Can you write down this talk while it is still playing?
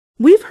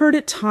We've heard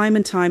it time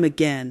and time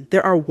again.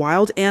 There are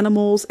wild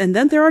animals and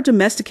then there are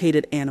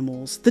domesticated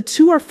animals. The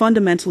two are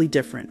fundamentally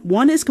different.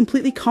 One is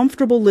completely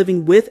comfortable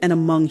living with and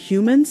among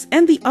humans,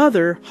 and the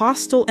other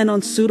hostile and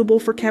unsuitable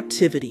for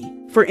captivity.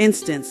 For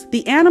instance,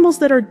 the animals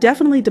that are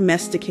definitely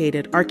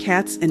domesticated are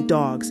cats and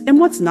dogs, and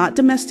what's not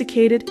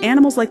domesticated,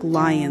 animals like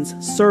lions,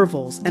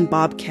 servals, and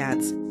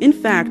bobcats. In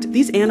fact,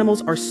 these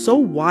animals are so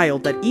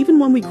wild that even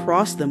when we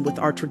cross them with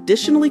our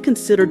traditionally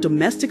considered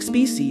domestic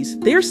species,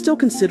 they are still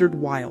considered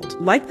wild.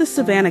 Like the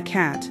Savannah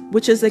cat,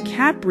 which is a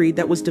cat breed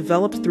that was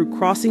developed through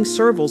crossing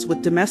servals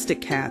with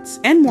domestic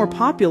cats, and more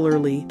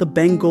popularly, the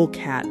Bengal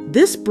cat.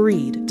 This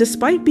breed,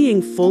 despite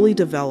being fully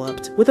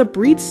developed, with a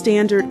breed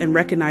standard and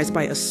recognized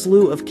by a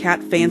slew of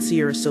cat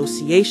fancier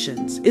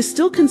associations, is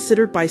still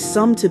considered by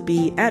some to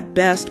be, at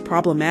best,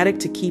 problematic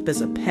to keep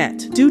as a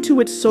pet, due to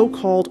its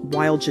so-called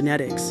wild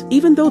genetics,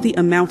 even though the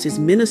amount is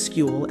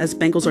minuscule, as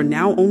Bengals are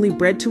now only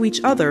bred to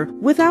each other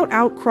without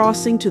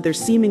outcrossing to their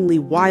seemingly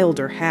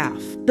wilder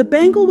half. The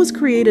Bengal was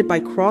created by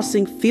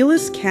crossing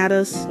Felis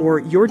catus,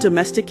 or your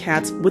domestic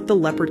cats, with the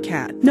leopard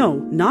cat. No,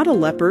 not a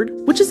leopard,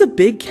 which is a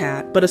big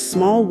cat, but a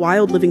small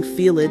wild living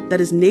felid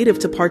that is native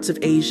to parts of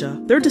Asia.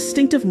 Their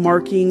distinctive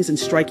markings and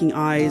striking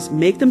eyes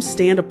make them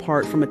stand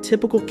apart from a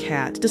typical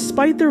cat,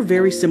 despite their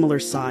very similar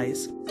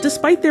size.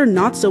 Despite their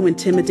not so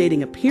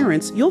intimidating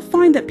appearance, you'll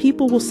find that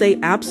people will say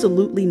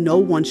absolutely no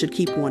one should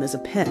keep one as a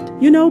pet.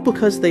 You know,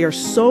 because they are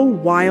so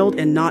wild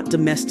and not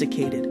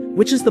domesticated,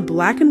 which is the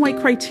black and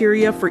white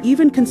criteria for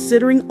even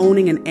considering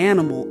owning an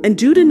animal, and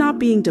due to not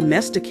being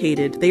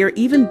domesticated, they are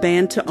even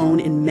banned to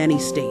own in many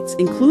states,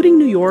 including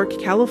New York,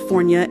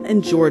 California,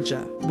 and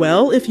Georgia.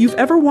 Well, if you've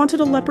ever wanted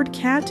a leopard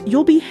cat,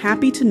 you'll be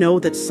happy to know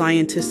that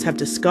scientists have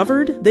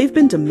discovered they've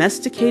been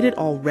domesticated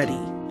already.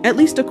 At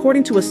least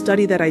according to a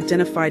study that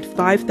identified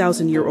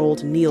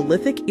 5,000-year-old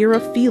Neolithic-era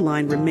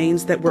feline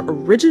remains that were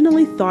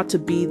originally thought to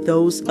be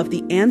those of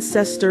the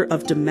ancestor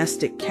of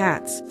domestic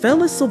cats,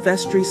 Felis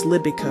sylvestris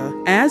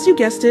libica, as you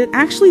guessed it,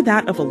 actually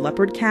that of a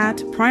leopard cat,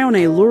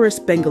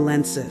 Prionailurus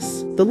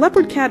bengalensis. The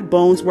leopard cat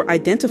bones were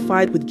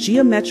identified with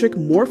geometric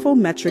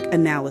morphometric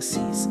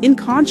analyses. In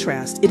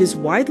contrast, it is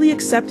widely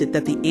accepted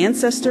that the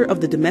ancestor of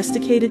the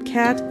domesticated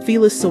cat,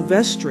 Felis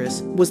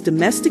sylvestris, was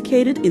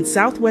domesticated in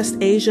Southwest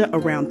Asia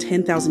around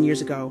 10,000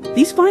 years ago.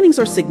 These findings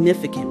are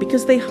significant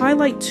because they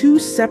highlight two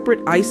separate,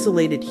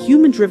 isolated,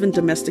 human-driven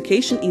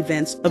domestication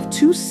events of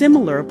two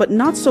similar but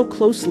not so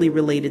closely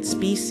related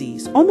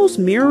species, almost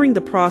mirroring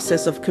the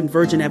process of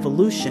convergent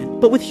evolution,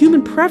 but with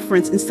human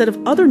preference instead of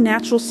other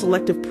natural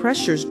selective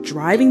pressures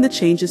driving the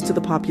changes to the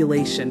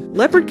population.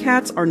 Leopard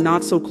cats are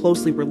not so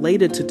closely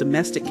related to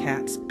domestic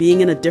cats,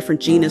 being in a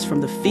different genus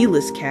from the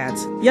Felis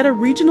cats, yet a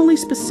regionally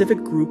specific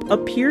group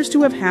appears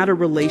to have had a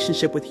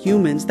relationship with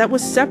humans that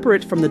was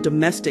separate from the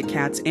domestic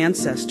cats'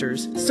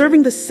 ancestors,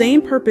 serving the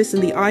same purpose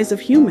in the eyes of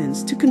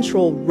humans to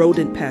control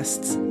rodent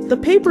pests. The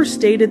paper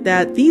stated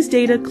that these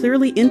data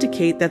clearly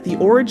indicate that the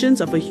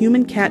origins of a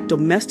human-cat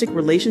domestic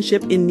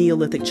relationship in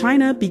Neolithic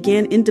China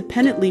began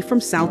independently from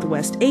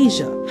Southwest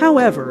Asia.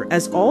 However,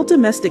 as all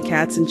domestic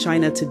cats in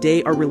China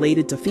today are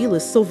related to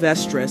Felis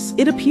sylvestris,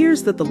 it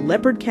appears that the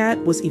leopard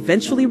cat was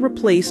eventually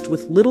replaced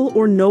with little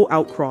or no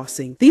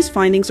outcrossing. These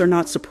findings are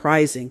not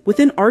surprising.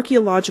 Within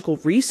archaeological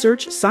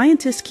research,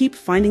 scientists keep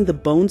finding the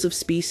bones of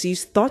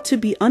species thought to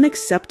be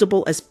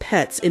unacceptable as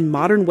pets in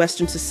modern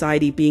Western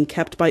society being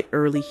kept by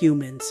early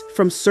humans.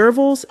 From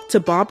servals to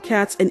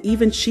bobcats and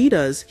even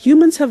cheetahs,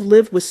 humans have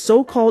lived with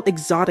so-called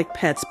exotic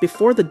pets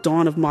before the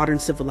dawn of modern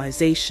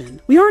civilization.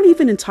 We aren't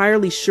even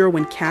entirely sure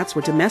when cats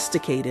were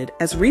domesticated,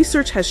 as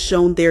research has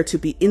shown there to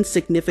be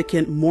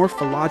insignificant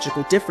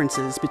morphological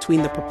differences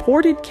between the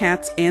purported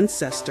cat's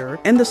ancestor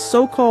and the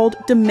so-called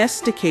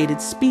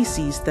domesticated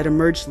species that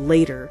emerged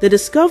later. The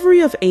discovery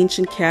of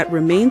ancient cat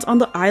remains on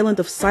the island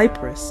of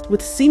Cyprus,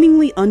 with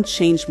seemingly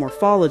unchanged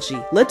morphology,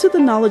 led to the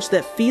knowledge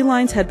that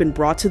felines had been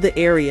brought to the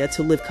area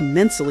to live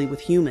commensally with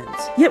humans.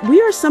 Yet we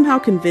are somehow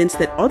convinced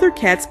that other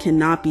cats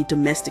cannot be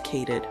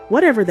domesticated,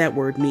 whatever that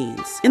word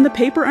means. In the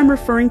paper I'm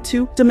referring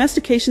to,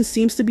 domestication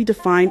seems to be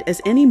defined as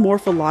any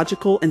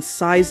morphological and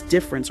size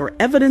difference or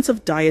evidence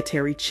of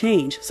dietary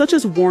change, such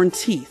as worn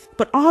teeth,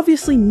 but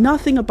obviously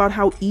nothing about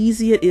how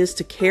easy it is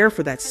to care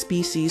for that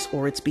species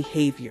or its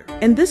behavior.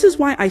 And this is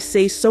why I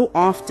say so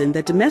often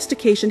that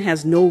domestication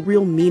has no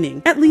real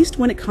meaning, at least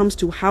when it comes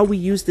to how we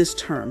use this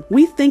term.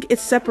 We think it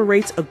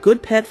separates a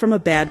good pet from a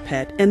bad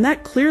pet, and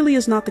that clearly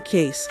is not the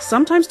case.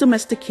 Sometimes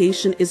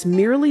domestication is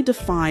merely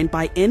defined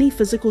by any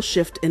physical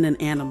shift in an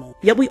animal.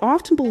 Yet we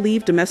often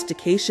believe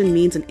domestication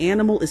means an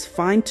animal is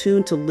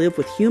fine-tuned to live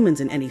with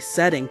humans in any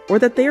setting, or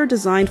that they are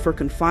designed for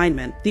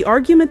confinement. The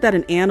argument that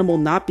an animal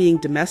not being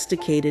domesticated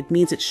domesticated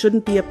means it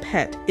shouldn't be a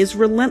pet is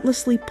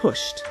relentlessly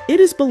pushed. It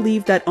is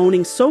believed that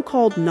owning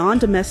so-called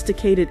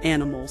non-domesticated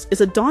animals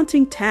is a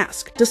daunting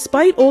task,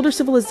 despite older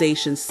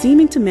civilizations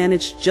seeming to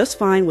manage just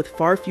fine with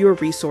far fewer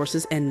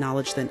resources and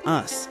knowledge than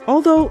us.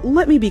 Although,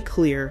 let me be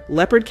clear,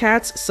 leopard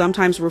cats,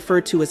 sometimes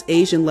referred to as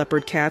Asian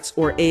leopard cats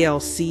or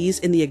ALCs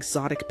in the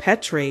exotic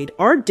pet trade,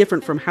 are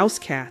different from house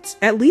cats,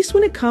 at least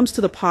when it comes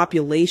to the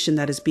population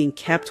that is being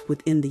kept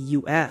within the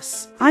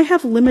US. I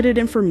have limited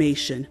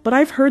information, but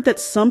I've heard that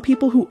some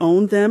people who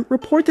own them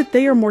report that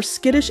they are more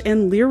skittish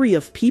and leery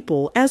of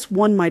people, as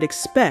one might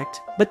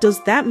expect. But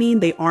does that mean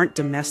they aren't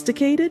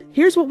domesticated?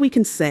 Here's what we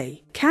can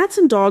say. Cats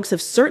and dogs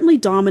have certainly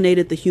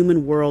dominated the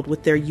human world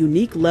with their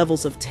unique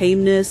levels of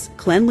tameness,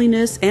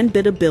 cleanliness, and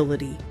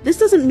biddability. This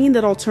doesn't mean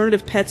that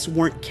alternative pets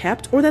weren't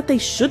kept or that they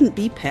shouldn't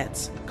be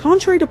pets.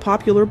 Contrary to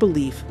popular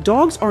belief,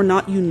 dogs are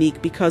not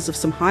unique because of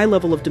some high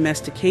level of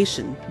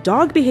domestication.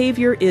 Dog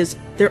behavior is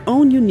their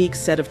own unique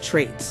set of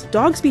traits.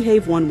 Dogs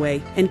behave one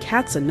way and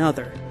cats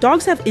another.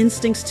 Dogs have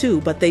instincts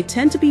too, but they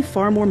tend to be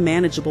far more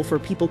manageable for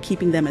people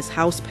keeping them as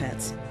house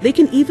pets. They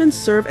can even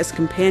serve as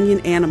companion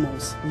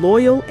animals,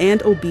 loyal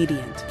and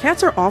obedient.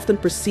 Cats are often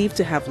perceived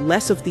to have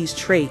less of these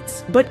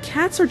traits, but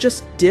cats are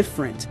just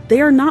different.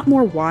 They are not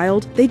more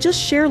wild, they just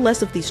share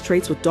less of these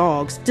traits with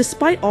dogs,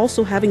 despite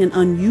also having an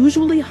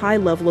unusually high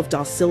level of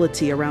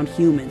docility around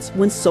humans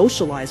when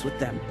socialized with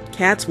them.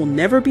 Cats will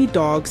never be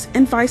dogs,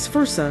 and vice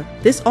versa.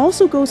 This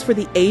also goes for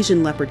the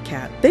Asian leopard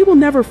cat. They will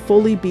never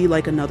fully be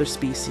like another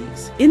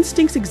species.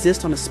 Instincts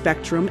exist on a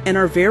spectrum and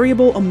are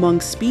variable among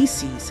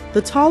species.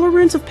 The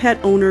tolerance of pet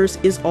owners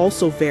is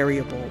also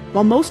variable.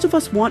 While most of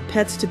us want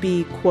pets to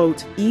be,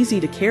 quote, easy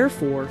to care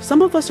for,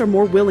 some of us are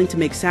more willing to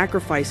make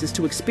sacrifices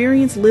to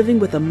experience living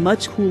with a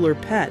much cooler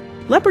pet.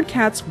 Leopard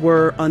cats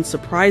were,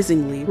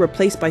 unsurprisingly,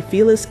 replaced by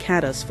Felis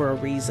catus for a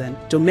reason.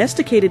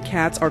 Domesticated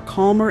cats are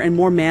calmer and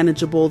more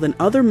manageable than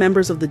other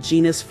members of the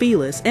genus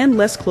Felis and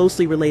less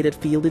closely related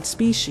fielded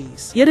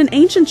species. Yet in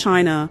ancient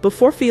China,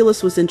 before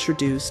Felis was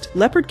introduced,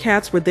 leopard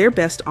cats were their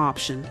best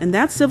option, and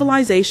that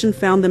civilization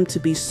found them to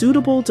be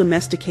suitable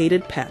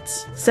domesticated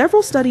pets.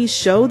 Several studies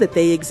show that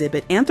they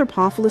exhibit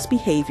anthropophilous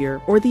behavior,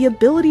 or the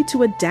ability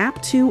to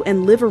adapt to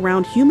and live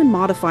around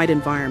human-modified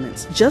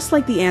environments, just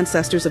like the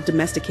ancestors of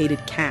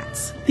domesticated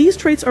cats. These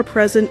traits are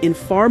present in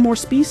far more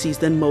species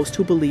than most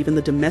who believe in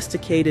the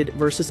domesticated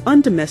versus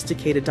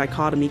undomesticated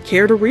dichotomy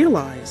care to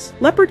realize.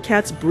 Leopard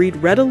cats breed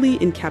readily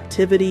in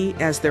captivity,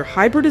 as their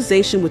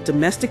hybridization with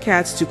domestic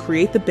cats to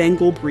create the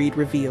Bengal breed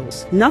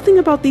reveals. Nothing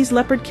about these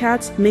leopard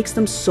cats makes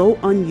them so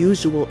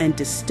unusual and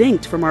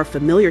distinct from our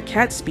familiar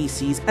cat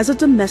species as a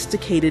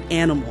domesticated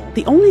animal.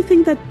 The only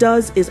thing that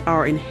does is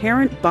our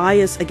inherent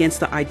bias against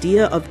the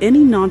idea of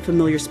any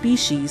non-familiar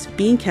species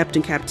being kept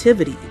in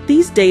captivity.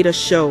 These data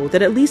show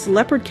that at least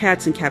leopard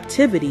cats in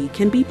captivity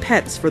can be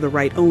pets for the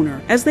right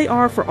owner, as they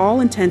are, for all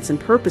intents and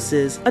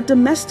purposes, a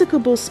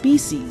domesticable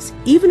species.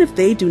 Even if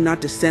they do not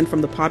descend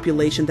from the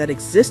population that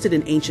existed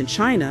in ancient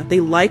China, they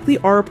likely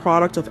are a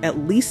product of at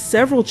least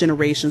several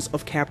generations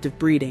of captive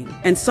breeding.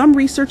 And some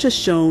research has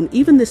shown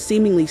even this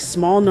seemingly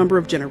small number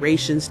of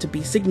generations to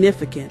be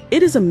significant.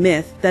 It is a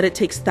myth that it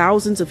takes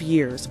thousands of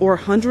years or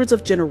hundreds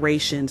of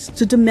generations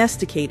to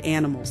domesticate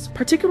animals,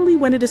 particularly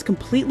when it is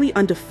completely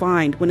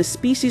undefined when a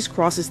species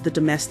crosses the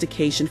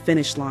domestication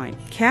finish line.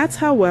 Cats,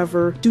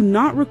 however, do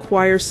not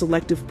require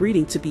selective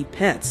breeding to be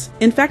pets.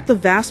 In fact, the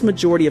vast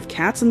majority of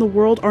cats in the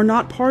world are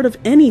not part of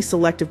any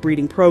selective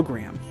breeding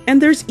program.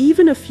 And there's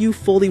even a few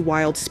fully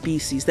wild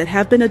species that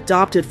have been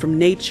adopted from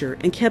nature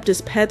and kept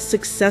as pets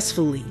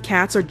successfully.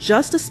 Cats are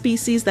just a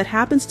species that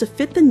happens to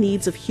fit the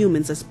needs of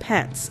humans as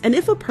pets. And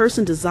if a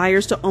person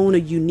desires to own a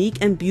unique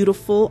and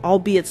beautiful,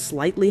 albeit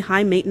slightly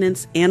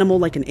high-maintenance, animal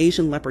like an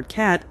Asian leopard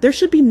cat, there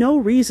should be no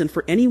reason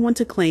for anyone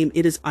to claim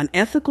it is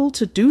unethical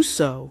to do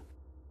so.